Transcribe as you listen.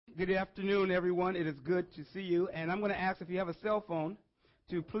Good afternoon, everyone. It is good to see you. And I'm going to ask if you have a cell phone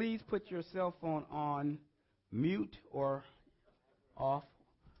to please put your cell phone on mute or off.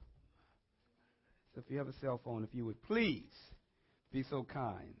 So if you have a cell phone, if you would please be so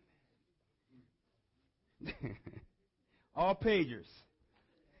kind. All pagers.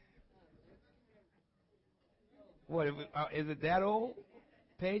 What, is it that old?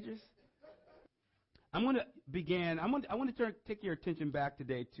 Pagers? I'm going to begin. I want to take your attention back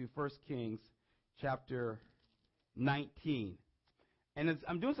today to 1 Kings chapter 19. And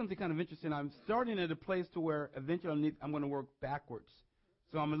I'm doing something kind of interesting. I'm starting at a place to where eventually I'm going to work backwards.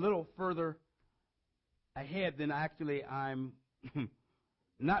 So I'm a little further ahead than I'm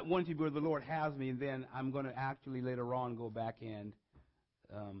not wanting to be where the Lord has me. And then I'm going to actually later on go back and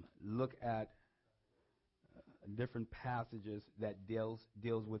look at different passages that deals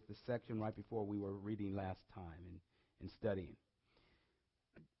with the section right before we were reading last time and studying.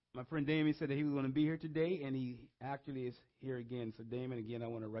 My friend Damien said that he was going to be here today, and he actually is here again. So Damien, again, I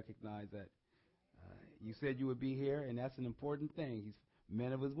want to recognize that you said you would be here, and that's an important thing. He's a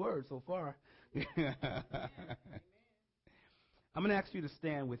man of his word so far. I'm going to ask you to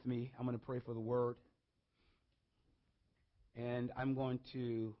stand with me. I'm going to pray for the word. And I'm going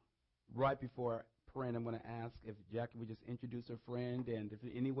to, right before praying, I'm going to ask if Jackie would just introduce her friend, and if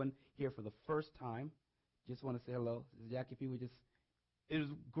anyone here for the first time, just want to say hello. Jackie, if you would just, it was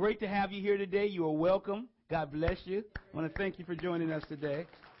great to have you here today. You are welcome. God bless you. I want to thank you for joining us today.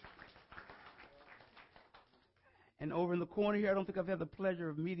 And over in the corner here, I don't think I've had the pleasure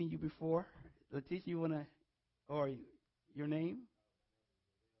of meeting you before. Letitia, you want to, or your name?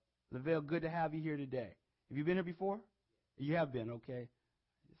 Lavelle, good to have you here today. Have you been here before? You have been, okay.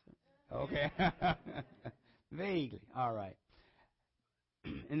 Okay. Vaguely. All right.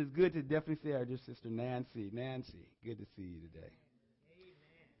 And it's good to definitely see our dear sister Nancy. Nancy, good to see you today.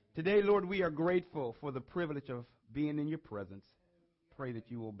 Amen. Today, Lord, we are grateful for the privilege of being in your presence. Pray that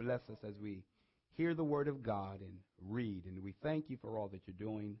you will bless us as we hear the word of God and read. And we thank you for all that you're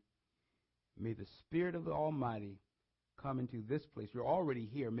doing. May the Spirit of the Almighty come into this place. You're already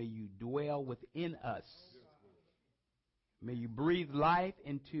here. May you dwell within us. May you breathe life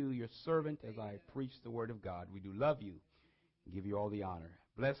into your servant as I preach the word of God. We do love you and give you all the honor.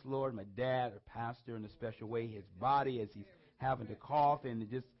 Bless, Lord, my dad, our pastor, in a special way, his body as he's having to cough, and it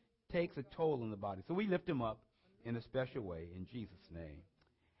just takes a toll on the body. So we lift him up in a special way in Jesus' name.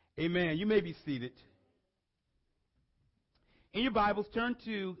 Amen. You may be seated. In your Bibles, turn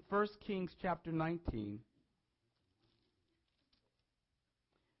to 1 Kings chapter 19.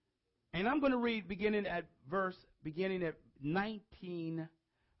 And I'm going to read beginning at 19,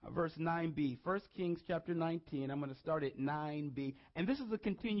 verse 9b. 1 Kings chapter 19. I'm going to start at 9b. And this is a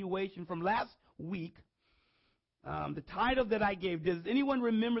continuation from last week. The title that I gave. Does anyone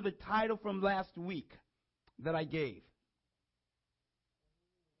remember the title from last week that I gave?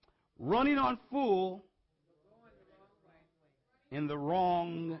 Running on full in the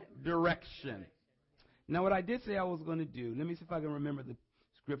wrong direction. Now, what I did say I was going to do, let me see if I can remember the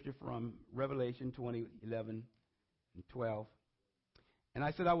scripture from Revelation 20:11 and 12. And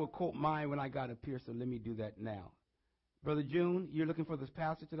I said I would quote mine when I got up here, so let me do that now. Brother June, you're looking for this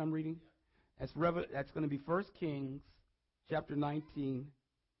passage that I'm reading? That's going to be 1 Kings chapter 19,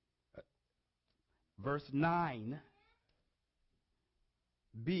 verse 9b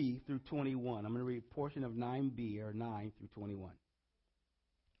through 21. I'm going to read a portion of 9b, or 9 through 21.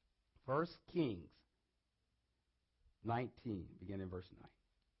 1 Kings 19, beginning in verse 9.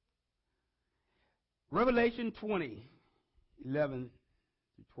 Revelation 20:11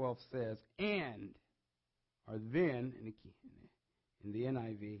 through 12 says, and, or then, in the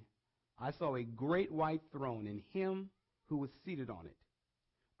NIV, I saw a great white throne and him who was seated on it.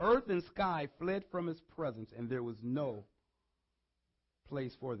 Earth and sky fled from his presence, and there was no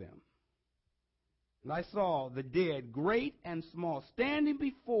place for them. And I saw the dead, great and small, standing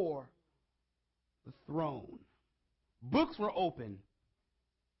before the throne. Books were open,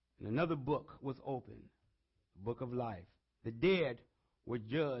 and another book was open, the book of life. The dead were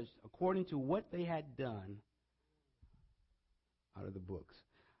judged according to what they had done out of the books.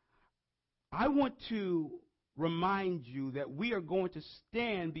 I want to remind you that we are going to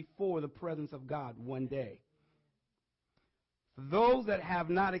stand before the presence of God one day. For those that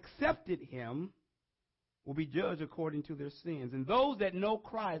have not accepted him will be judged according to their sins. And those that know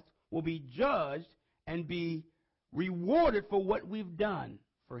Christ will be judged and be rewarded for what we've done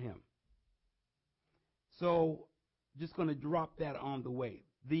for him. So, just going to drop that on the way.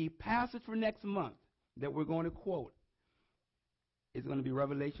 The passage for next month that we're going to quote is going to be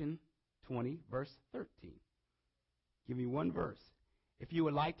Revelation 20, verse 13. Give me one verse. If you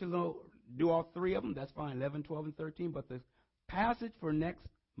would like to do all three of them, that's fine, 11, 12, and 13. But the passage for next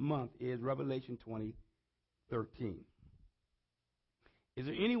month is Revelation 20:13. Is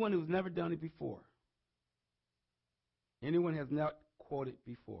there anyone who's never done it before? Anyone has not quoted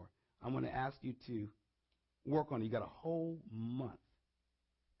before? I'm going to ask you to work on it. You got a whole month,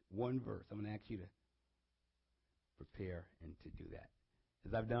 one verse. I'm going to ask you to prepare and to do that.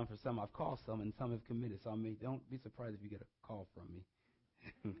 As I've done for some, I've called some, and some have committed. So don't be surprised if you get a call from me.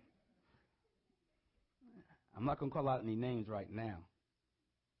 I'm not going to call out any names right now.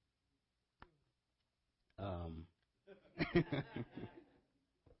 I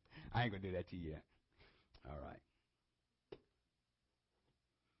ain't going to do that to you yet. All right.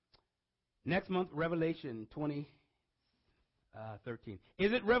 Next month, Revelation 20:13.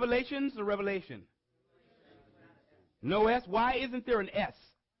 Is it Revelations or Revelation? No S? Why isn't there an S?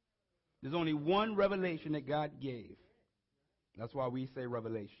 There's only one revelation that God gave. That's why we say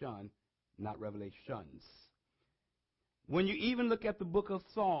revelation, not revelations. When you even look at the book of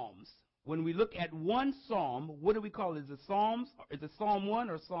Psalms, when we look at one psalm, what do we call it? Is it Psalms? Is it Psalm 1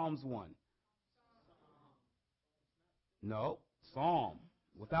 or Psalms 1? No, Psalm.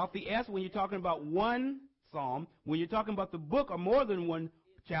 Without the S, when you're talking about one psalm, when you're talking about the book or more than one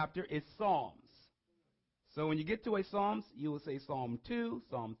chapter, it's Psalms. So when you get to a Psalms, you will say Psalm 2,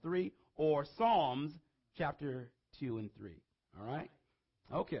 Psalm 3, or Psalms chapter 2 and 3. All right?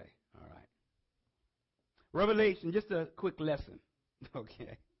 Okay. All right. Revelation, just a quick lesson.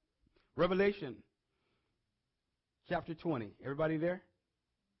 Okay. Revelation chapter 20. Everybody there?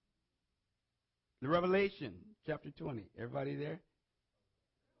 The Revelation chapter 20. Everybody there?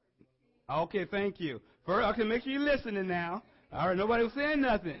 Okay, thank you. First, okay, make sure you're listening now. All right, nobody was saying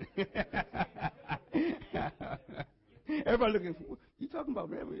nothing. Everybody looking, you talking about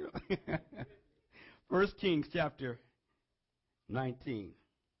Revelation? 1 Kings chapter 19.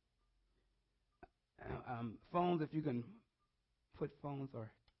 Phones, if you can put phones or.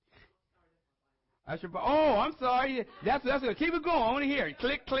 I should. Oh, I'm sorry. That's good. Keep it going. I want to hear it.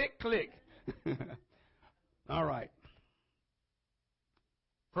 Click, click, click. All right.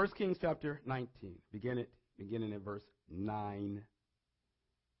 1 Kings chapter 19, beginning at verse 9b.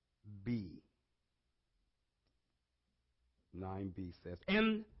 9b says,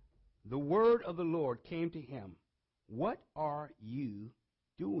 "And the word of the Lord came to him, 'What are you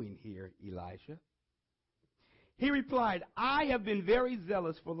doing here, Elisha?' He replied, 'I have been very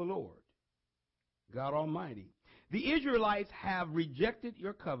zealous for the Lord, God Almighty. The Israelites have rejected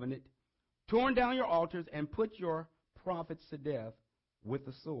your covenant, torn down your altars, and put your prophets to death with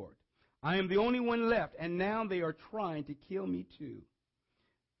the sword. I am the only one left, and now they are trying to kill me too.'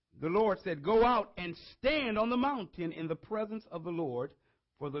 The Lord said, 'Go out and stand on the mountain in the presence of the Lord,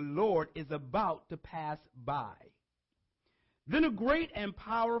 for the Lord is about to pass by.' Then a great and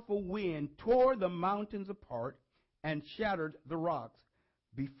powerful wind tore the mountains apart and shattered the rocks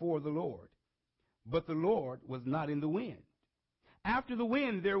before the Lord. But the Lord was not in the wind. After the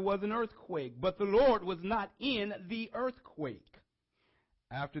wind there was an earthquake, but the Lord was not in the earthquake.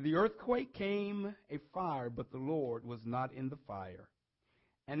 After the earthquake came a fire, but the Lord was not in the fire.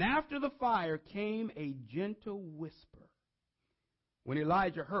 And after the fire came a gentle whisper. When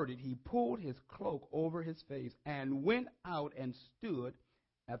Elijah heard it, he pulled his cloak over his face and went out and stood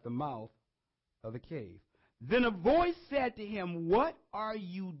at the mouth of the cave. Then a voice said to him, 'What are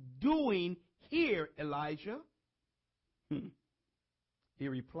you doing here, Elijah?' He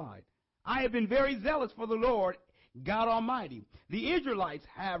replied, 'I have been very zealous for the Lord, God Almighty. The Israelites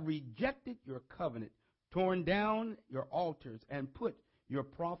have rejected your covenant, torn down your altars, and put your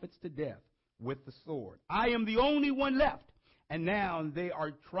prophets to death with the sword. I am the only one left, and now they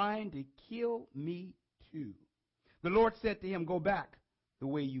are trying to kill me too.' The Lord said to him, 'Go back the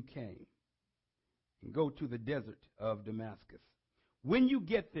way you came, and go to the desert of Damascus. When you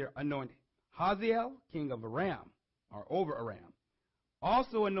get there, anoint Hazael, king of Aram, or over Aram.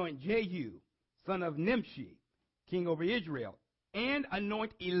 Also anoint Jehu, son of Nimshi, king over Israel, and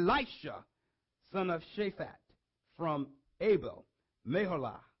anoint Elisha, son of Shaphat, from Abel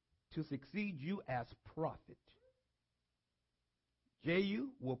Meholah, to succeed you as prophet.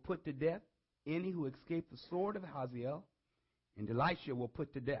 Jehu will put to death any who escape the sword of Hazael, and Elisha will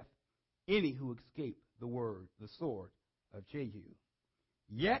put to death any who escape the sword of Jehu.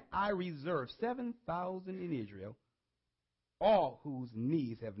 Yet I reserve 7,000 in Israel, all whose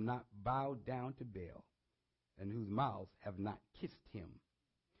knees have not bowed down to Baal, and whose mouths have not kissed him.'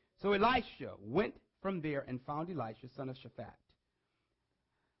 So Elisha went from there and found Elisha, son of Shaphat.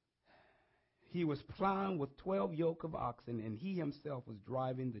 He was plowing with 12 yoke of oxen, and he himself was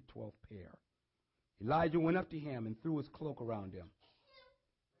driving the 12th pair. Elijah went up to him and threw his cloak around him.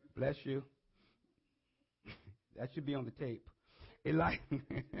 Bless you. That should be on the tape.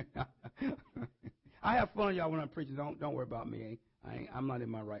 I have fun, y'all, when I'm preaching. Don't worry about me. I'm not in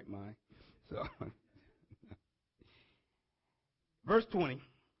my right mind. So, verse 20.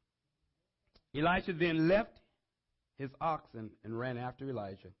 Elisha then left his oxen and ran after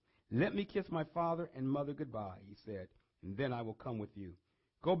Elijah. Let me kiss my father and mother goodbye, he said, and then I will come with you.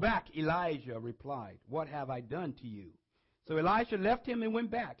 Go back, Elijah replied. What have I done to you? So Elisha left him and went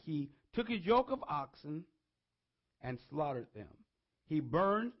back. He took his yoke of oxen and slaughtered them. He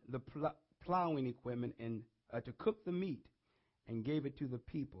burned the plowing equipment and to cook the meat and gave it to the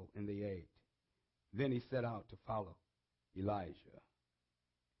people, and they ate. Then he set out to follow Elijah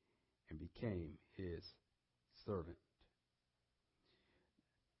and became his servant.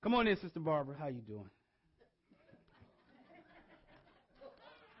 Come on in, Sister Barbara. How you doing?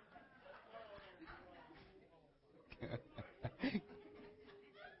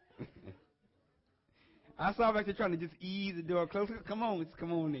 I saw back there trying to just ease the door closer. Come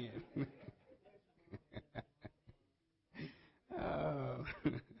on in.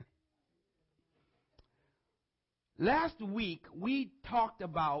 Last week, we talked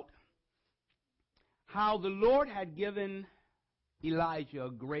about how the Lord had given Elijah a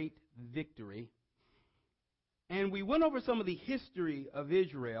great victory. And we went over some of the history of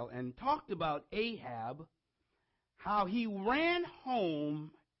Israel and talked about Ahab, how he ran home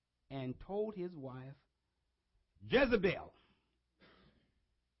and told his wife, Jezebel.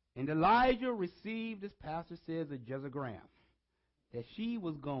 And Elijah received, as Pastor says, a Jezebel, that she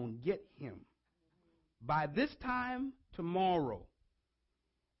was going to get him. By this time tomorrow,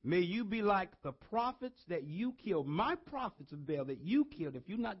 may you be like the prophets that you killed, my prophets of Baal that you killed. If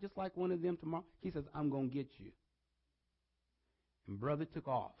you're not just like one of them tomorrow, he says, I'm going to get you. And brother took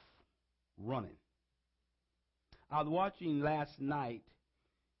off, running. I was watching last night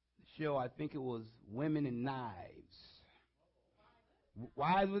the show, I think it was Women and Knives.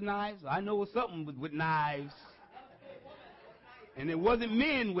 Wives with knives? I know it was something with knives. And it wasn't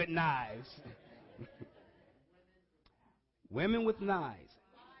men with knives. Women with knives.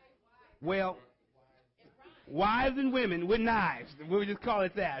 Well, wives and women with knives. We'll just call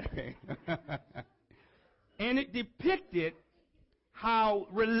it that. And it depicted how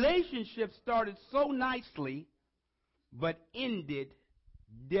relationships started so nicely, but ended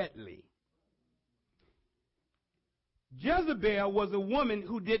deadly. Jezebel was a woman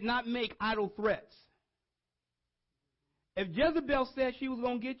who did not make idle threats. If Jezebel said she was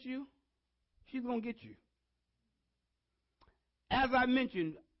going to get you, she's going to get you. As I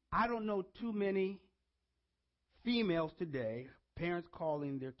mentioned, I don't know too many females today, parents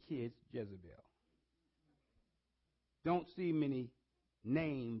calling their kids Jezebel. Don't see many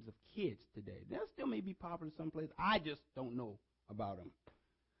names of kids today. They still may be popular someplace. I just don't know about them.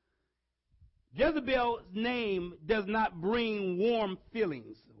 Jezebel's name does not bring warm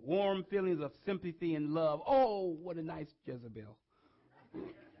feelings of sympathy and love. Oh, what a nice Jezebel.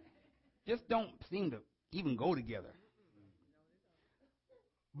 Just don't seem to even go together.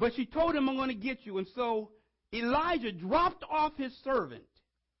 But she told him, I'm going to get you. And so Elijah dropped off his servant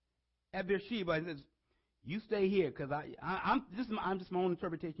at Beersheba and says, you stay here because I'm just my own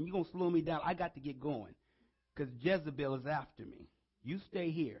interpretation. You're going to slow me down. I got to get going because Jezebel is after me. You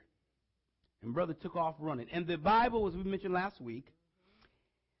stay here. And brother took off running. And the Bible, as we mentioned last week,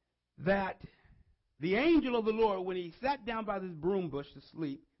 that the angel of the Lord, when he sat down by this broom bush to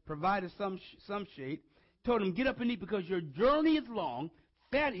sleep, provided some shade, told him, get up and eat because your journey is long,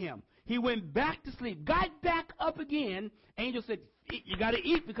 fed him. He went back to sleep, got back up again. Angel said, you got to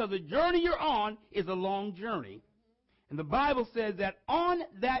eat because the journey you're on is a long journey. And the Bible says that on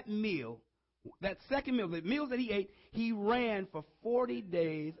that meal, that second meal, the meals that he ate, he ran for 40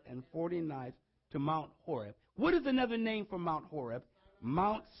 days and 40 nights to Mount Horeb. What is another name for Mount Horeb?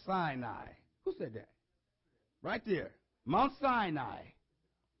 Mount Sinai. Who said that? Right there. Mount Sinai.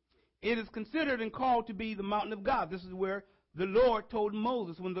 It is considered and called to be the mountain of God. This is where the Lord told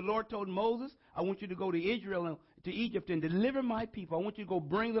Moses. When the Lord told Moses, I want you to go to Israel and to Egypt and deliver my people. I want you to go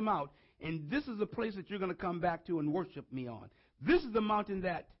bring them out. And this is the place that you're going to come back to and worship me on. This is the mountain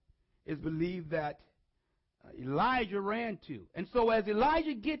that is believed that Elijah ran to. And so as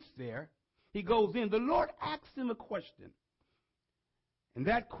Elijah gets there, he goes in. The Lord asks him a question. And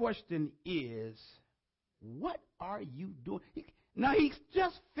that question is, what are you doing? Now he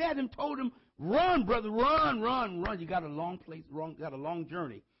just fed him, told him, run, brother, run, run, run. You got a long place, got a long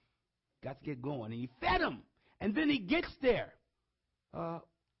journey. Got to get going. And he fed him. And then he gets there.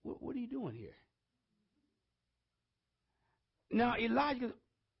 What are you doing here? Now Elijah goes,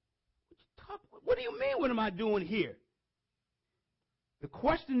 what do you mean, what am I doing here? The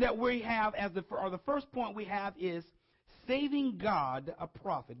question that we have or the first point we have is saving God a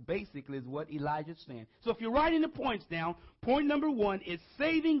prophet, basically is what Elijah's saying. So if you're writing the points down, point number 1 is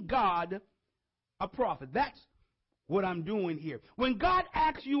saving God a prophet. That's what I'm doing here. When God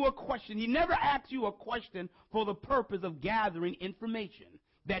asks you a question, he never asks you a question for the purpose of gathering information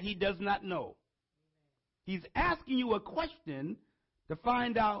that he does not know. He's asking you a question to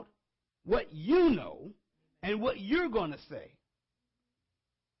find out what you know and what you're going to say.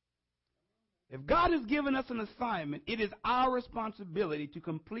 If God has given us an assignment, it is our responsibility to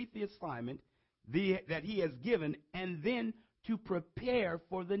complete the assignment that he has given and then to prepare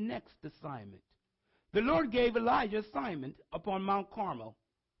for the next assignment. The Lord gave Elijah an assignment upon Mount Carmel.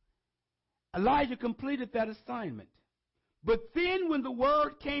 Elijah completed that assignment. But then when the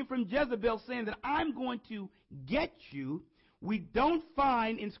word came from Jezebel saying that I'm going to get you, we don't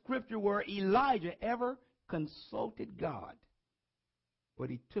find in Scripture where Elijah ever consulted God. But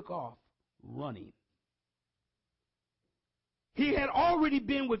he took off running. He had already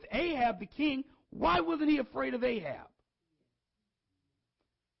been with Ahab the king. Why wasn't he afraid of Ahab?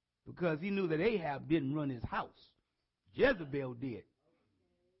 Because he knew that Ahab didn't run his house. Jezebel did.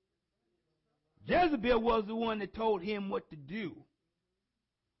 Jezebel was the one that told him what to do.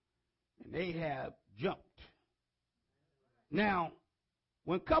 And Ahab jumped. Now,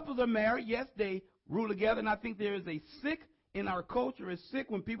 when couples are married, yes, they rule together, and I think there is a sick in our culture is sick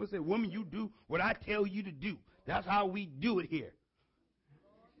when people say, woman, you do what I tell you to do. That's how we do it here.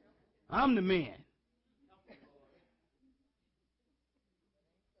 I'm the man.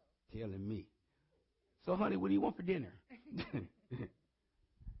 Telling me. So, honey, what do you want for dinner?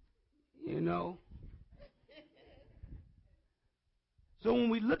 You know. So when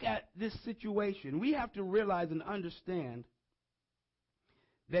we look at this situation, we have to realize and understand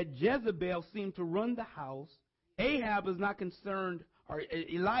that Jezebel seemed to run the house. Ahab is not concerned, or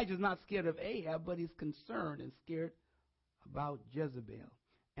Elijah is not scared of Ahab, but he's concerned and scared about Jezebel.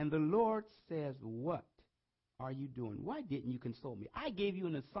 And the Lord says, what are you doing? Why didn't you consult me? I gave you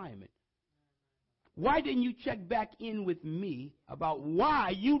an assignment. Why didn't you check back in with me about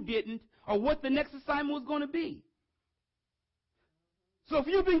why you didn't or what the next assignment was going to be? So if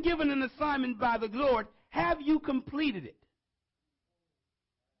you've been given an assignment by the Lord, have you completed it?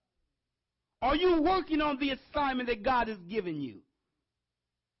 Are you working on the assignment that God has given you?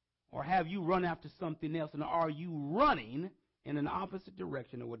 Or have you run after something else, and are you running in an opposite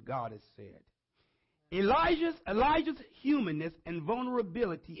direction of what God has said? Elijah's humanness and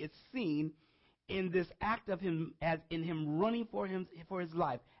vulnerability is seen in this act of him, as in him running for his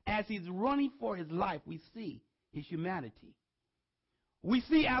life. As he's running for his life, we see his humanity. We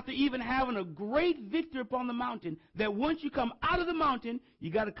see after even having a great victory upon the mountain, that once you come out of the mountain, you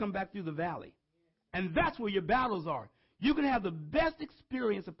got to come back through the valley. And that's where your battles are. You can have the best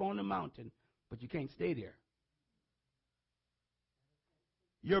experience upon the mountain, but you can't stay there.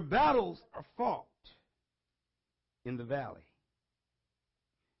 Your battles are fought in the valley.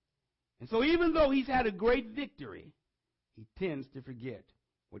 And so even though he's had a great victory, he tends to forget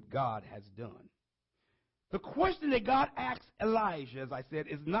what God has done. The question that God asks Elijah, as I said,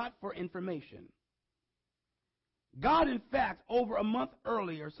 is not for information. God, in fact, over a month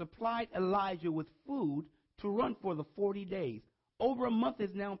earlier, supplied Elijah with food to run for the 40 days. Over a month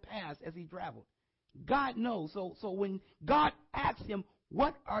has now passed as he traveled. God knows. So when God asks him,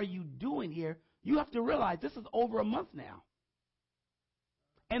 what are you doing here? You have to realize this is over a month now.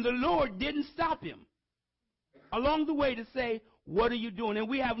 And the Lord didn't stop him along the way to say, what are you doing? And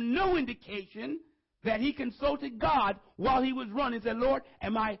we have no indication that he consulted God while he was running and said, Lord,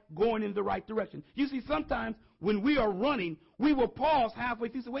 am I going in the right direction? You see, sometimes when we are running, we will pause halfway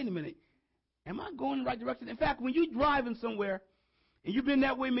through and say, wait a minute, am I going in the right direction? In fact, when you're driving somewhere, and you've been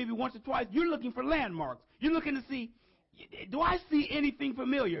that way maybe once or twice, you're looking for landmarks. You're looking to see, do I see anything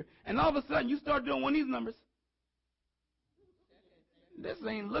familiar? And all of a sudden, you start doing one of these numbers. This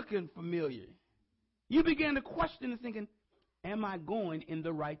ain't looking familiar. You begin to question and thinking, am I going in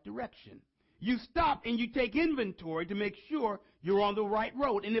the right direction? You stop and you take inventory to make sure you're on the right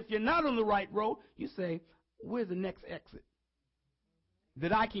road. And if you're not on the right road, you say, where's the next exit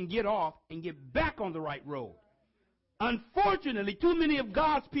that I can get off and get back on the right road? Unfortunately, too many of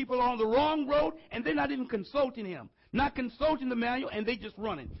God's people are on the wrong road, and they're not even consulting him, not consulting the manual, and they just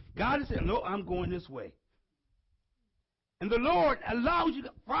running. God is saying, no, I'm going this way. And the Lord allows you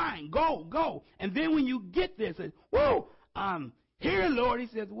to, fine, go. And then when you get there, say, whoa, I'm here, Lord. He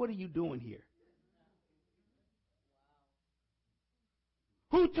says, what are you doing here?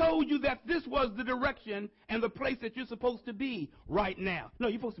 Who told you that this was the direction and the place that you're supposed to be right now? No,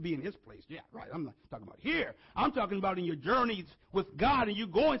 you're supposed to be in his place. Yeah, right. I'm not talking about here. I'm talking about in your journeys with God and you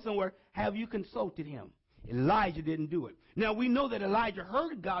going somewhere. Have you consulted him? Elijah didn't do it. Now, we know that Elijah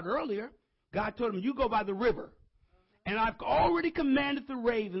heard God earlier. God told him, you go by the river. And I've already commanded the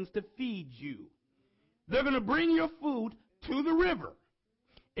ravens to feed you. They're going to bring your food to the river.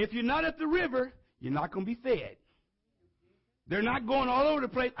 If you're not at the river, you're not going to be fed. They're not going all over the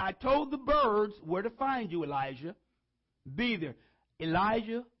place. I told the birds where to find you, Elijah. Be there.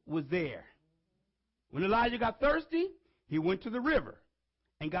 Elijah was there. When Elijah got thirsty, he went to the river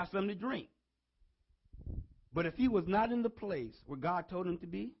and got something to drink. But if he was not in the place where God told him to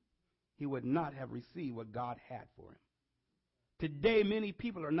be, he would not have received what God had for him. Today, many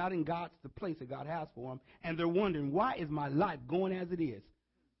people are not in the place that God has for them, and they're wondering, why is my life going as it is?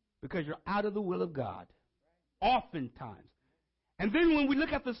 Because you're out of the will of God. Oftentimes. And then when we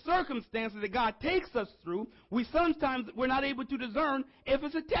look at the circumstances that God takes us through, we're not able to discern if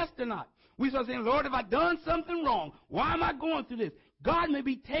it's a test or not. We start saying, Lord, have I done something wrong? Why am I going through this? God may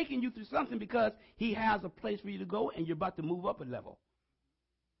be taking you through something because he has a place for you to go and you're about to move up a level.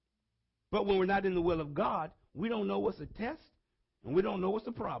 But when we're not in the will of God, we don't know what's a test and we don't know what's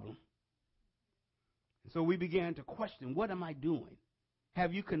the problem. And so we began to question, what am I doing?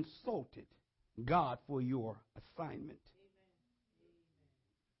 Have you consulted God for your assignment?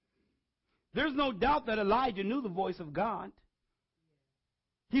 There's no doubt that Elijah knew the voice of God.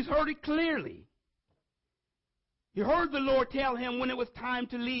 He's heard it clearly. He heard the Lord tell him when it was time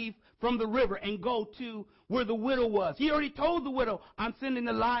to leave from the river and go to where the widow was. He already told the widow, I'm sending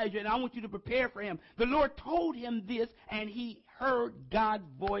Elijah and I want you to prepare for him. The Lord told him this and he heard God's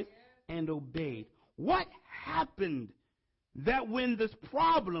voice and obeyed. What happened that when this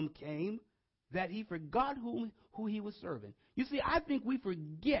problem came, that he forgot who he was serving? You see, I think we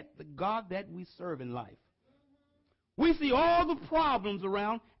forget the God that we serve in life. We see all the problems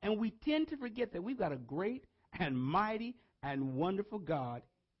around, and we tend to forget that we've got a great and mighty and wonderful God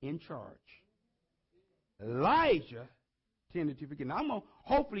in charge. Elijah tended to forget. Now, I'm going to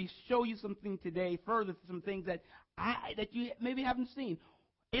hopefully show you something today, further some things that you maybe haven't seen.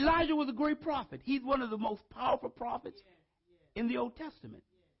 Elijah was a great prophet. He's one of the most powerful prophets in the Old Testament.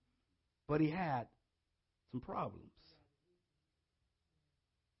 But he had some problems.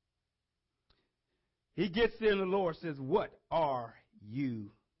 He gets there and the Lord says, what are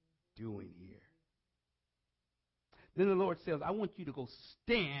you doing here? Then the Lord says, I want you to go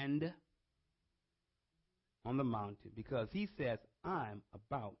stand on the mountain because he says, I'm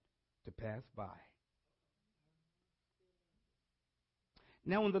about to pass by.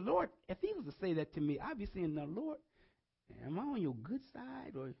 Now, when the Lord, if he was to say that to me, I'd be saying, now, Lord, am I on your good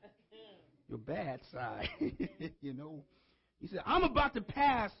side or your bad side? You know, he said, I'm about to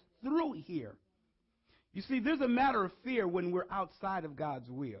pass through here. You see, there's a matter of fear when we're outside of God's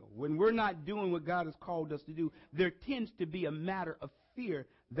will. When we're not doing what God has called us to do, there tends to be a matter of fear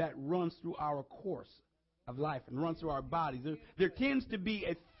that runs through our course of life and runs through our bodies. There tends to be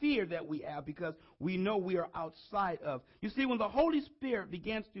a fear that we have because we know we are outside of. You see, when the Holy Spirit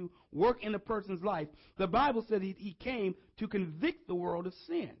begins to work in a person's life, the Bible said he came to convict the world of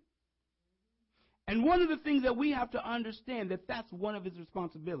sin. And one of the things that we have to understand that that's one of his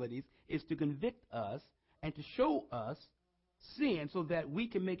responsibilities is to convict us and to show us sin so that we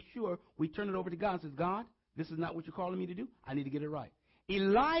can make sure we turn it over to God and says, God, this is not what you're calling me to do. I need to get it right.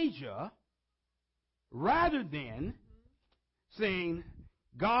 Elijah, rather than saying,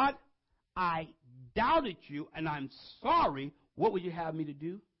 God, I doubted you and I'm sorry, what would you have me to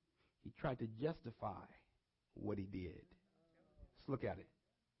do? He tried to justify what he did. Let's look at it.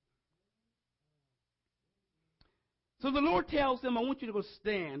 So the Lord tells him, I want you to go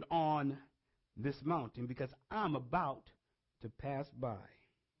stand on this mountain because I'm about to pass by.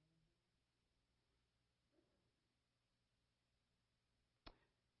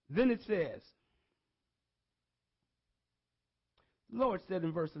 Then it says, the Lord said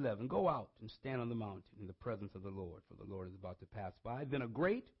in verse 11, go out and stand on the mountain in the presence of the Lord, for the Lord is about to pass by. Then a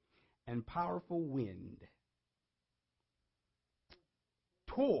great and powerful wind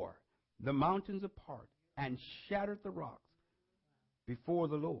tore the mountains apart and shattered the rocks before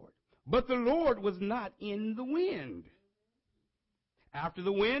the Lord. But the Lord was not in the wind. After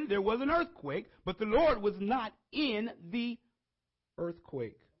the wind, there was an earthquake, but the Lord was not in the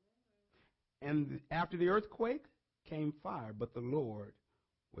earthquake. And after the earthquake came fire, but the Lord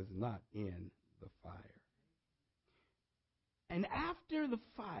was not in the fire. And after the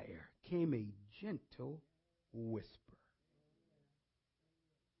fire came a gentle whisper.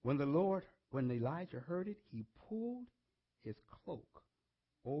 When Elijah heard it, he pulled his cloak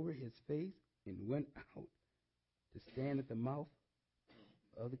over his face and went out to stand at the mouth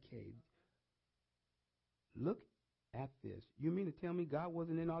of the cave. Look at this. You mean to tell me God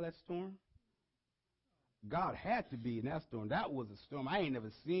wasn't in all that storm? God had to be in that storm. That was a storm I ain't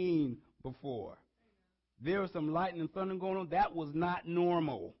never seen before. There was some lightning and thunder going on. That was not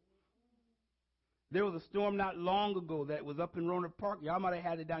normal. There was a storm not long ago that was up in Roanoke Park. Y'all might have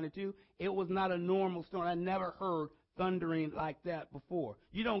had it down there too. It was not a normal storm. I never heard thundering like that before.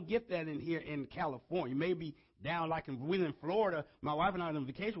 You don't get that in here in California. Maybe down like in Florida. My wife and I were on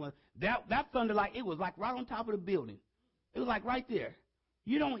vacation. That thunder, like it was like right on top of the building. It was like right there.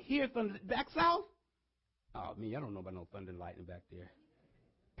 You don't hear thunder back south. Oh, me, I don't know about no thunder and lightning back there.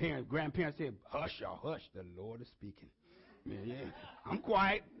 Grandparents said, hush, y'all, hush. The Lord is speaking. Man, yeah, I'm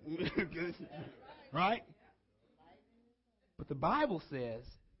quiet. Right? But the Bible says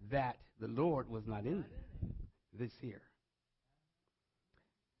that the Lord was not in this here.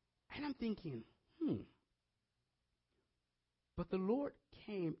 And I'm thinking, But the Lord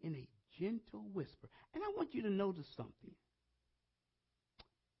came in a gentle whisper. And I want you to notice something.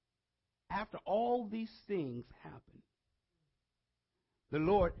 After all these things happened, the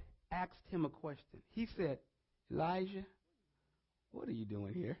Lord asked him a question. He said, Elijah, what are you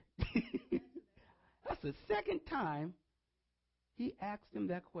doing here? That's the second time he asked him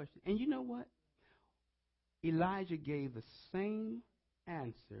that question. And you know what? Elijah gave the same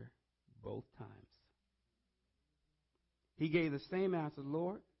answer both times. He gave the same answer,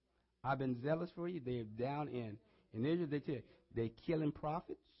 Lord, I've been zealous for you. They're down in Israel. They're killing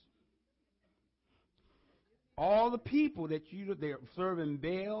prophets. All the people that they're serving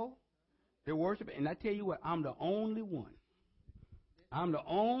Baal, they're worshiping. And I tell you what, I'm the only one. I'm the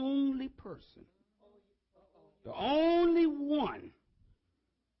only person. The only one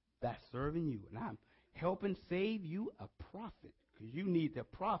that's serving you. And I'm helping save you a prophet. Because you need the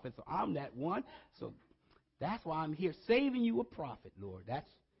prophet. So I'm that one. So that's why I'm here, saving you a prophet, Lord. That's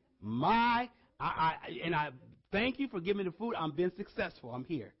and I thank you for giving me the food. I'm being successful. I'm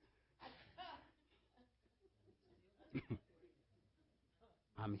here.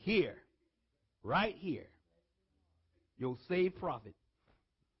 I'm here. Right here. Your saved prophet.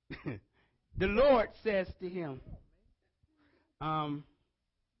 The Lord says to him,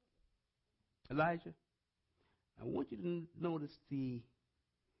 Elijah, I want you to notice the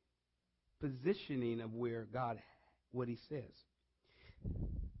positioning of where God, what he says.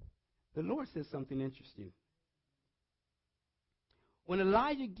 The Lord says something interesting. When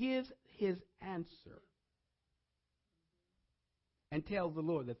Elijah gives his answer and tells the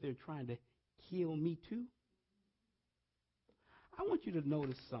Lord that they're trying to kill me too, I want you to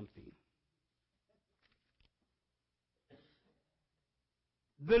notice something.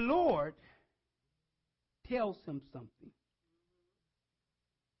 The Lord tells him something.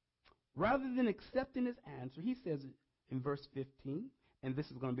 Rather than accepting his answer, he says in verse 15, and this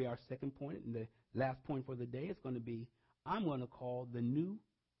is going to be our second point, and the last point for the day is going to be, I'm going to call the new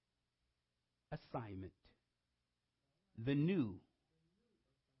assignment. The new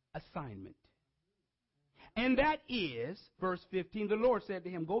assignment. And that is, verse 15, the Lord said to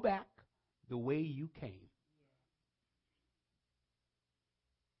him, go back the way you came.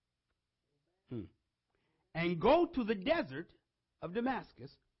 And go to the desert of Damascus.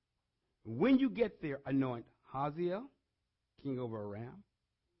 When you get there, anoint Hazael, king over Aram.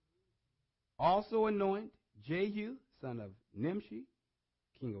 Also anoint Jehu, son of Nimshi,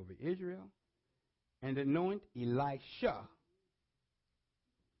 king over Israel. And anoint Elisha.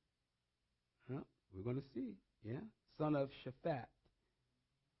 We're going to see, son of Shaphat,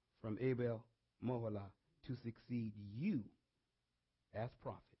 from Abel Mohilah, to succeed you as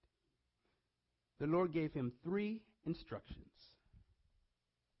prophet. The Lord gave him 3 instructions.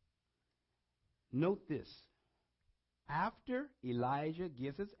 Note this. After Elijah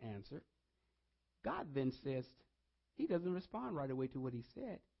gives his answer, God then says, he doesn't respond right away to what he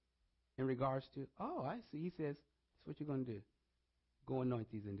said in regards to, oh, I see. He says, that's what you're going to do. Go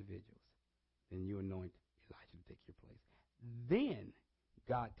anoint these individuals. Then you anoint Elijah to take your place. Then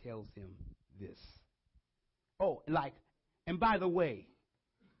God tells him this. Oh, and by the way,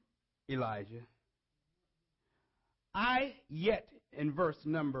 Elijah, in verse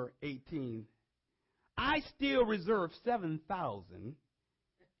number 18, I still reserve 7,000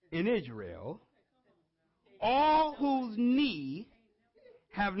 in Israel, all whose knee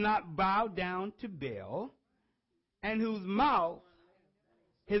have not bowed down to Baal, and whose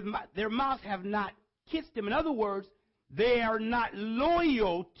their mouths have not kissed him. In other words, they are not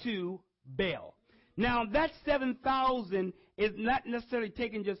loyal to Baal. Now, that 7,000 is not necessarily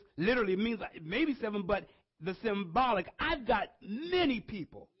taken just literally. It means maybe 7, but the symbolic. I've got many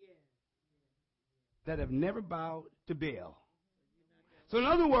people that have never bowed to Baal. So in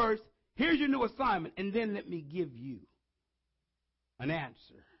other words, here's your new assignment, and then let me give you an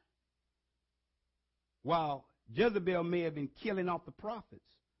answer. While Jezebel may have been killing off the prophets,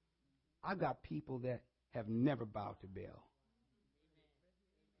 I've got people that have never bowed to Baal.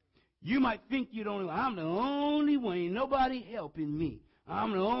 You might think you don't know. I'm the only one. Ain't nobody helping me.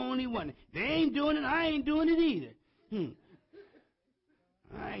 I'm the only one. They ain't doing it. I ain't doing it either.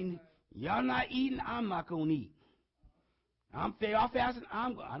 Y'all not eating. I'm not going to eat. I'm fasting.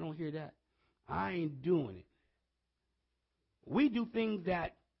 I don't hear that. I ain't doing it. We do things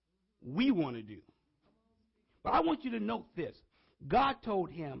that we want to do. But I want you to note this. God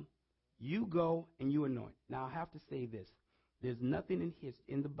told him, you go and you anoint. Now, I have to say this. There's nothing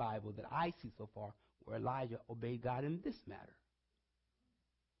in the Bible that I see so far where Elijah obeyed God in this matter.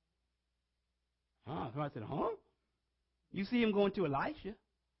 Somebody said, You see him going to Elisha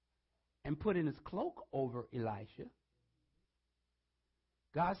and putting his cloak over Elisha.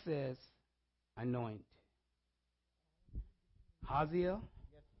 God says, anoint Hazael,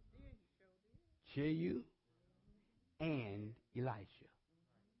 Jehu, and Elisha.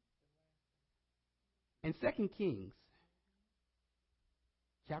 In 2 Kings,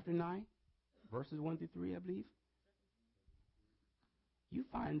 chapter 9, verses 1 through 3, I believe, you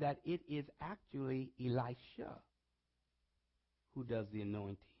find that it is actually Elisha who does the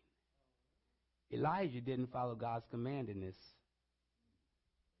anointing. Elijah didn't follow God's command in this.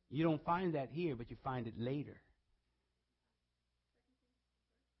 You don't find that here, but you find it later.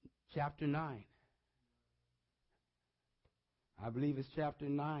 Chapter 9. I believe it's chapter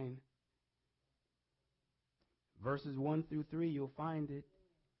 9. Verses 1 through 3, you'll find it.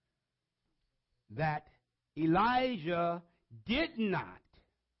 That Elijah did not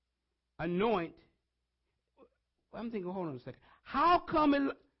anoint. I'm thinking, hold on a second. How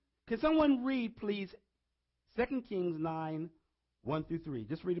come, can someone read, please, 2 Kings 9, 1 through 3.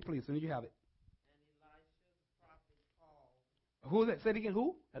 Just read it, please, so you have it. And Elisha the prophet called. Who is that? Say it again.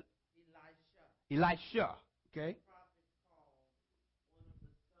 Who? Elisha. Okay. The prophet called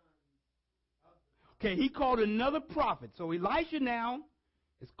one of the sons of the Okay, he called another prophet. So Elisha now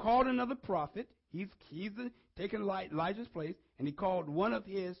is called another prophet. He's taking Elijah's place, and he called one of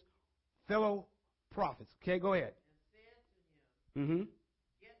his fellow prophets. Okay, go ahead. And said to him,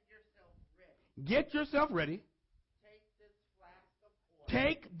 Get yourself ready.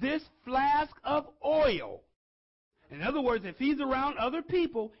 Take this Take this flask flask of oil. of oil. In other words, if he's around other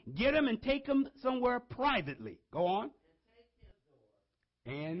people, get him and take him somewhere privately. Go on.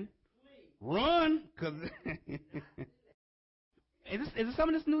 And run. Cause is this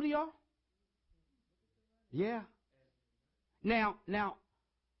something that's new to y'all? Yeah. Now,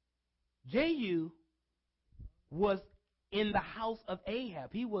 Jehu was in the house of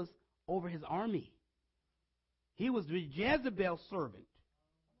Ahab. He was over his army. He was the Jezebel's servant,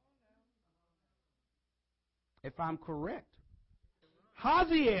 if I'm correct.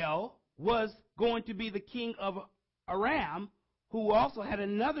 Hazael was going to be the king of Aram, who also had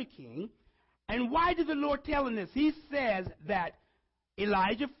another king. And why did the Lord tell him this? He says that,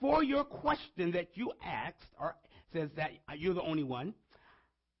 Elijah, for your question that you asked, or says that you're the only one,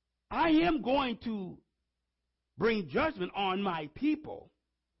 I am going to bring judgment on my people.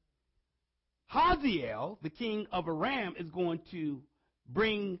 Hazael, the king of Aram, is going to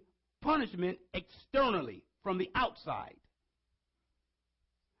bring punishment externally, from the outside.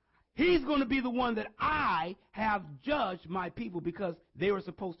 He's going to be the one that I have judged my people, because they were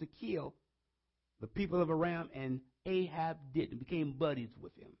supposed to kill the people of Aram, and Ahab didn't, became buddies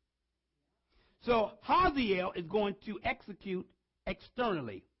with him. So Hazael is going to execute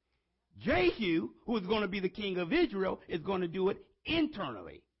externally. Jehu, who is going to be the king of Israel, is going to do it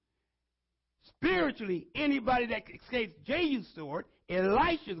internally. Spiritually, anybody that escapes Jehu's sword,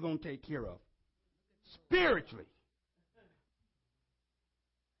 Elisha is going to take care of. Spiritually.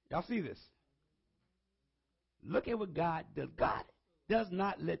 Y'all see this? Look at what God does. God does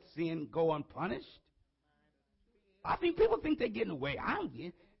not let sin go unpunished. I think people think they're getting away.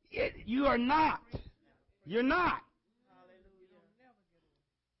 You are not. You're not.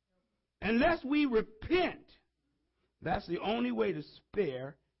 Unless we repent, that's the only way to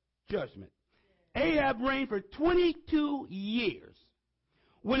spare judgment. Ahab reigned for 22 years.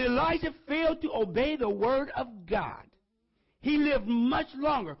 When Elijah failed to obey the word of God, he lived much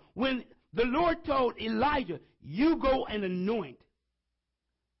longer. When the Lord told Elijah, you go and anoint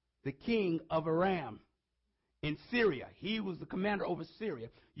the king of Aram in Syria. He was the commander over Syria.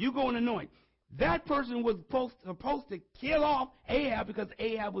 You go and anoint. That person was supposed to kill off Ahab because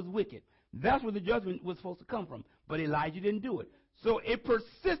Ahab was wicked. That's where the judgment was supposed to come from. But Elijah didn't do it. So it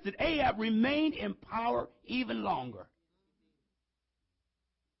persisted. Ahab remained in power even longer.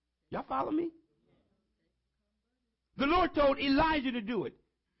 Y'all follow me? The Lord told Elijah to do it.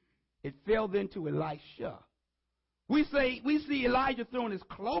 It fell then to Elisha. We see Elijah throwing his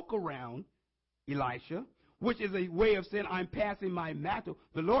cloak around Elisha, which is a way of saying, I'm passing my mantle.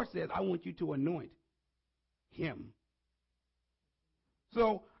 The Lord says, I want you to anoint him.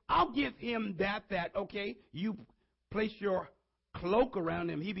 So I'll give him that, okay, you place your cloak around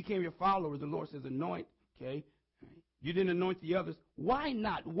him. He became your follower. The Lord says, anoint, okay. You didn't anoint the others. Why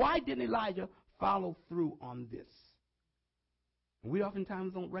not? Why didn't Elijah follow through on this? And we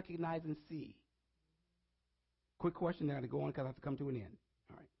oftentimes don't recognize and see. Quick question there to go on because I have to come to an end.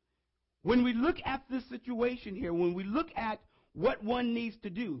 All right. When we look at this situation here, when we look at what one needs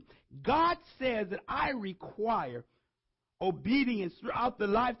to do, God says that I require obedience throughout the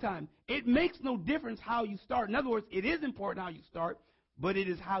lifetime. It makes no difference how you start. In other words, it is important how you start, but it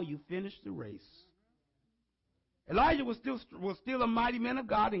is how you finish the race. Elijah was still a mighty man of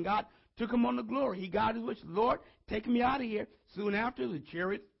God, and God took him on the glory. He got his wish. Lord, take me out of here. Soon after, the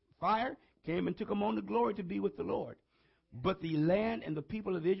chariot fire came and took him on the glory to be with the Lord. But the land and the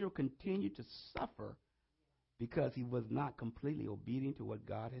people of Israel continued to suffer because he was not completely obedient to what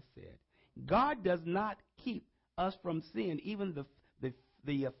God has said. God does not keep us from sin, even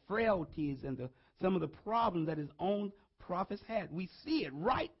the frailties and some of the problems that his own prophets had. We see it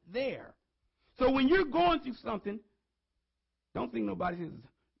right there. So when you're going through something, don't think nobody says,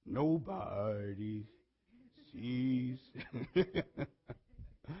 nobody sees.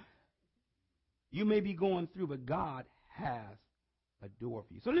 You may be going through, but God has a door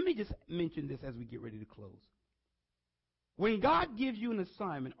for you. So let me just mention this as we get ready to close. When God gives you an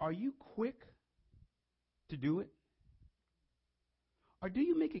assignment, are you quick to do it? Or do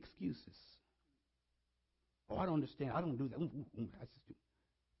you make excuses? Oh, I don't understand. I don't do that. That's just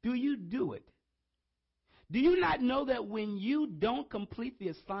do you do it? Do you not know that when you don't complete the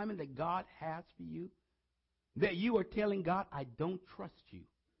assignment that God has for you, that you are telling God, I don't trust you?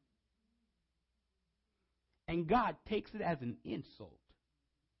 And God takes it as an insult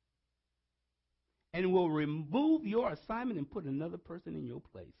and will remove your assignment and put another person in your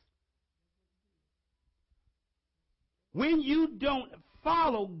place. When you don't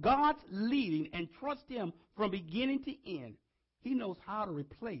follow God's leading and trust him from beginning to end, he knows how to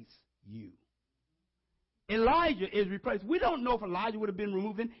replace you. Elijah is replaced. We don't know if Elijah would have been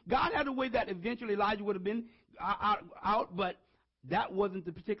removed. God had a way that eventually Elijah would have been out, but that wasn't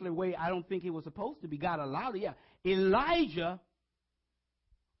the particular way I don't think it was supposed to be. God allowed it, yeah. Elijah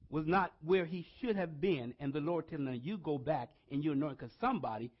was not where he should have been, and the Lord telling him, you go back and you anoint, because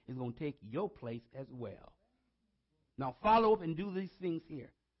somebody is going to take your place as well. Now follow up and do these things here.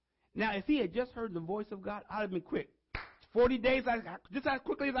 Now, if he had just heard the voice of God, I'd have been quick. 40 days, just as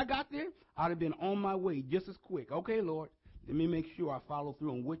quickly as I got there, I'd have been on my way just as quick. Okay, Lord, let me make sure I follow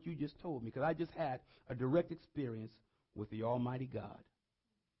through on what you just told me, because I just had a direct experience with the Almighty God.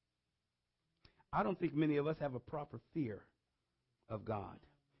 I don't think many of us have a proper fear of God,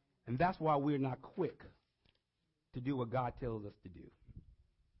 and that's why we're not quick to do what God tells us to do.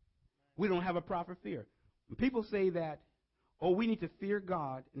 We don't have a proper fear. When people say that, oh, we need to fear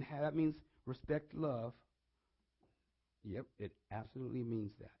God, and that means respect, love. Yep, it absolutely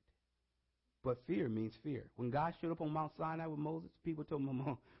means that. But fear means fear. When God showed up on Mount Sinai with Moses, people told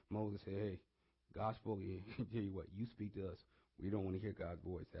him, Moses said, hey, God spoke. Tell you what, you speak to us. We don't want to hear God's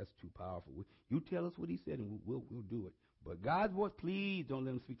voice. That's too powerful. You tell us what he said, and we'll do it. But God's voice, please don't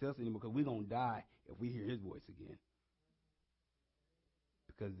let him speak to us anymore, because we're going to die if we hear his voice again.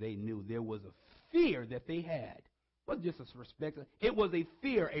 Because they knew there was a fear that they had. It wasn't just a respect. It was a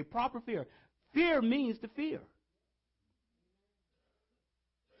fear, a proper fear. Fear means to fear.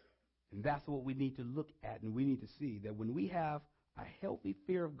 And that's what we need to look at, and we need to see that when we have a healthy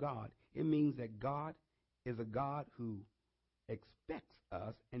fear of God, it means that God is a God who expects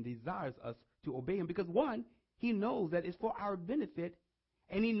us and desires us to obey him. Because one, he knows that it's for our benefit,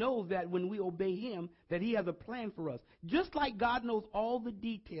 and he knows that when we obey him, that he has a plan for us. Just like God knows all the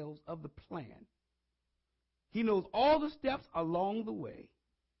details of the plan. He knows all the steps along the way.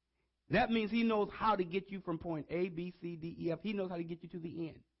 That means he knows how to get you from point A, B, C, D, E, F. He knows how to get you to the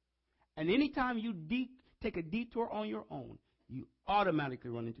end. And anytime you take a detour on your own, you automatically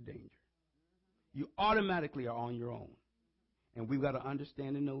run into danger. You automatically are on your own. And we've got to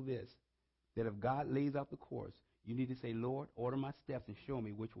understand and know this, that if God lays out the course, you need to say, Lord, order my steps and show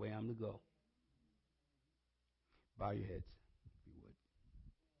me which way I'm to go. Bow your heads, if you would.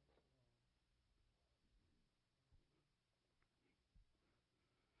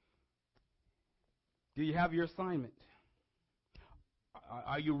 Do you have your assignment?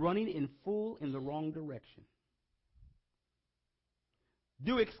 Are you running in full in the wrong direction?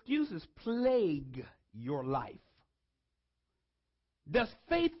 Do excuses plague your life? Does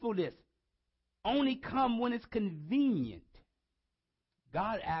faithfulness only come when it's convenient?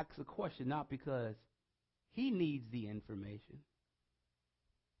 God asks a question not because he needs the information,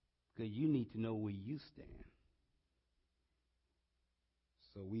 because you need to know where you stand.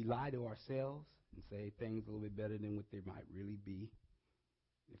 So we lie to ourselves and say things a little bit better than what they might really be.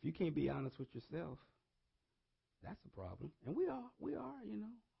 If you can't be honest with yourself, that's a problem. And we are, you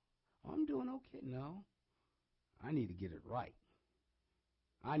know. Oh, I'm doing okay. No, I need to get it right.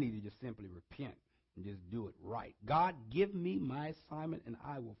 I need to just simply repent and just do it right. God, give me my assignment and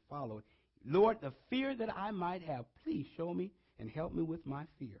I will follow it. Lord, the fear that I might have, please show me and help me with my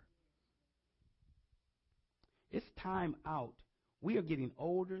fear. It's time out. We are getting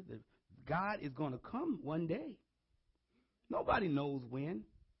older. God is going to come one day. Nobody knows when.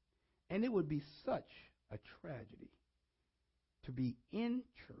 And it would be such a tragedy to be in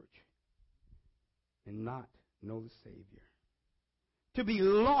church and not know the Savior. To be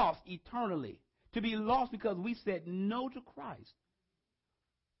lost eternally. To be lost because we said no to Christ.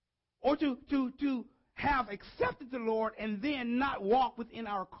 Or to have accepted the Lord and then not walk within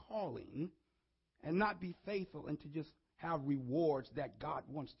our calling and not be faithful and to just have rewards that God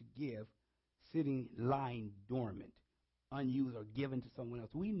wants to give sitting, lying dormant, unused or given to someone else.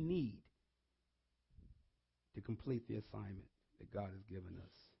 We need to complete the assignment that God has given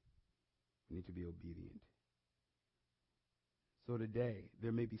us. We need to be obedient. So today,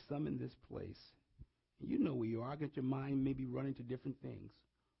 there may be some in this place. You know where you are. I get your mind maybe running to different things.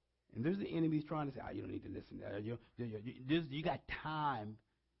 And there's the enemies trying to say, you don't need to listen to that. You got time.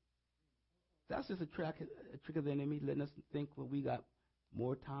 That's just a trick of the enemy, letting us think that we got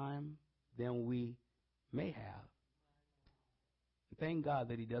more time than we may have. And thank God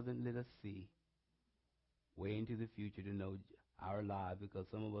that he doesn't let us see way into the future to know our lives, because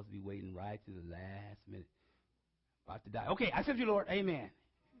some of us be waiting right to the last minute. About to die. Okay, I accept you, Lord. Amen.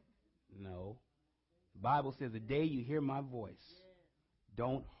 No. The Bible says the day you hear my voice,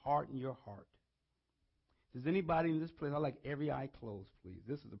 don't harden your heart. Does anybody in this place, I'd like every eye closed, please.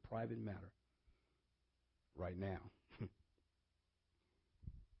 This is a private matter right now.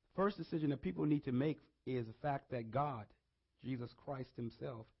 First decision that people need to make is the fact that God, Jesus Christ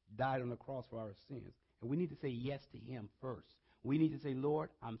himself, died on the cross for our sins. And we need to say yes to him first. We need to say, Lord,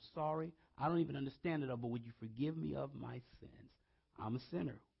 I'm sorry. I don't even understand it all, but would you forgive me of my sins? I'm a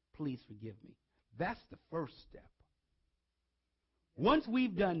sinner. Please forgive me. That's the first step. Once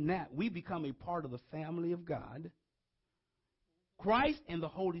we've done that, we become a part of the family of God. Christ and the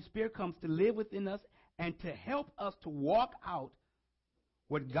Holy Spirit comes to live within us and to help us to walk out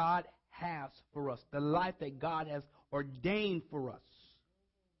what God has for us, the life that God has ordained for us.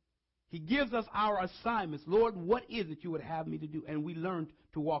 He gives us our assignments. Lord, what is it you would have me to do? And we learn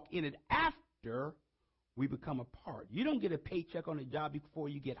to walk in it after we become a part. You don't get a paycheck on a job before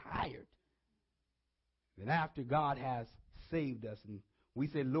you get hired. Then after God has saved us and we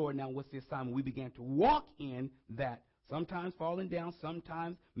said, Lord, now what's the assignment? We began to walk in that, sometimes falling down,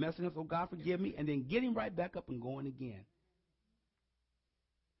 sometimes messing up, so God forgive me, and then getting right back up and going again.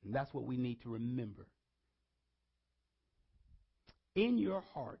 And that's what we need to remember. In your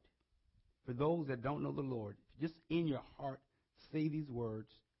heart, for those that don't know the Lord, just in your heart, say these words.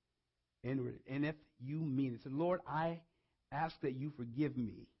 And if you mean it, say, Lord, I ask that you forgive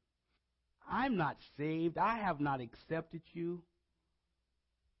me. I'm not saved. I have not accepted you.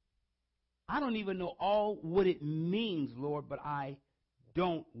 I don't even know all what it means, Lord, but I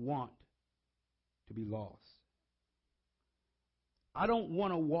don't want to be lost. I don't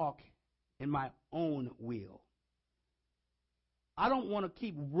want to walk in my own will. I don't want to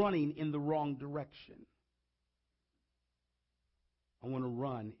keep running in the wrong direction. I want to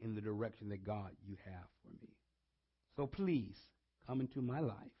run in the direction that God you have for me. So please come into my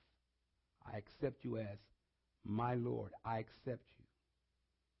life. I accept you as my Lord. I accept you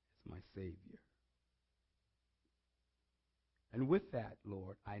as my Savior. And with that,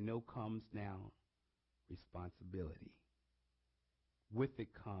 Lord, I know comes now responsibility. With it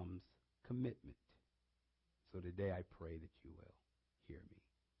comes commitment. So today I pray that you will hear me.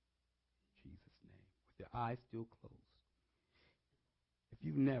 In Jesus' name. With your eyes still closed. If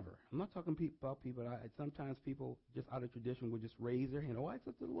you've never, I'm not talking about people, sometimes people just out of tradition will just raise their hand. Oh, I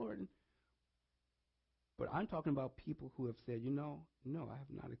accept the Lord. But I'm talking about people who have said, no, I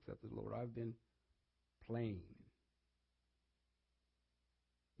have not accepted the Lord. I've been playing.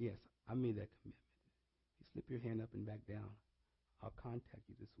 Yes, I made that commitment. If you slip your hand up and back down, I'll contact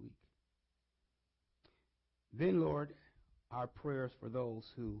you this week. Then, Lord, our prayers for those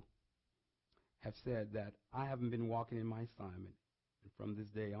who have said that I haven't been walking in my assignment. And from this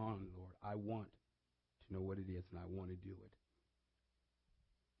day on, Lord, I want to know what it is and I want to do it.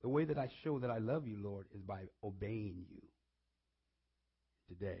 The way that I show that I love you, Lord, is by obeying you.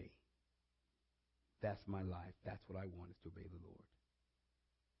 Today, that's my life. That's what I want, is to obey the Lord.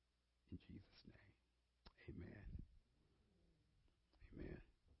 In Jesus' name, amen. Amen.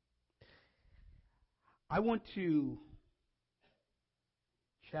 I want to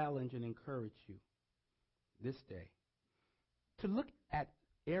challenge and encourage you this day to look at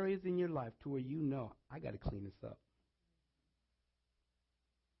areas in your life to where you know, I got to clean this up.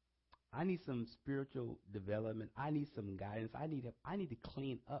 I need some spiritual development. I need some guidance. I need to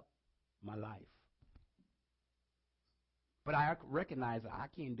clean up my life. But I recognize that I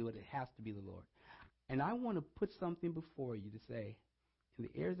can't do it. It has to be the Lord. And I want to put something before you to say, in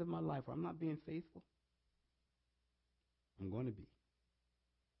the areas of my life where I'm not being faithful, I'm going to be.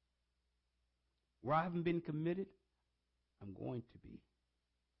 Where I haven't been committed, I'm going to be.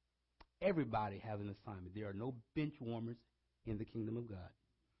 Everybody has an assignment. There are no bench warmers in the kingdom of God.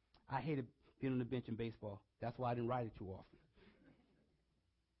 I hated being on the bench in baseball. That's why I didn't ride it too often.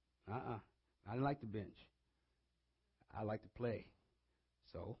 I didn't like the bench. I like to play.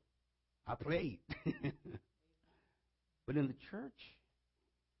 So I played. But in the church,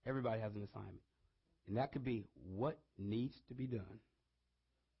 everybody has an assignment. And that could be what needs to be done.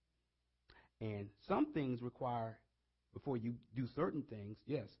 And some things require, before you do certain things,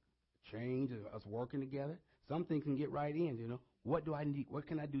 yes, change, us working together. Some things can get right in, you know. What do I need? What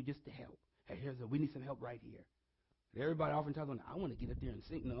can I do just to help? Hey, we need some help right here. And everybody oftentimes, I want to get up there and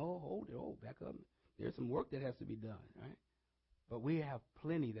sing. No, hold it, back up. There's some work that has to be done, right? But we have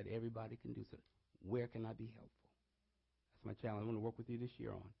plenty that everybody can do. So where can I be helpful? That's my challenge. I want to work with you this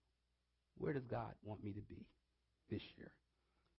year on. Where does God want me to be this year?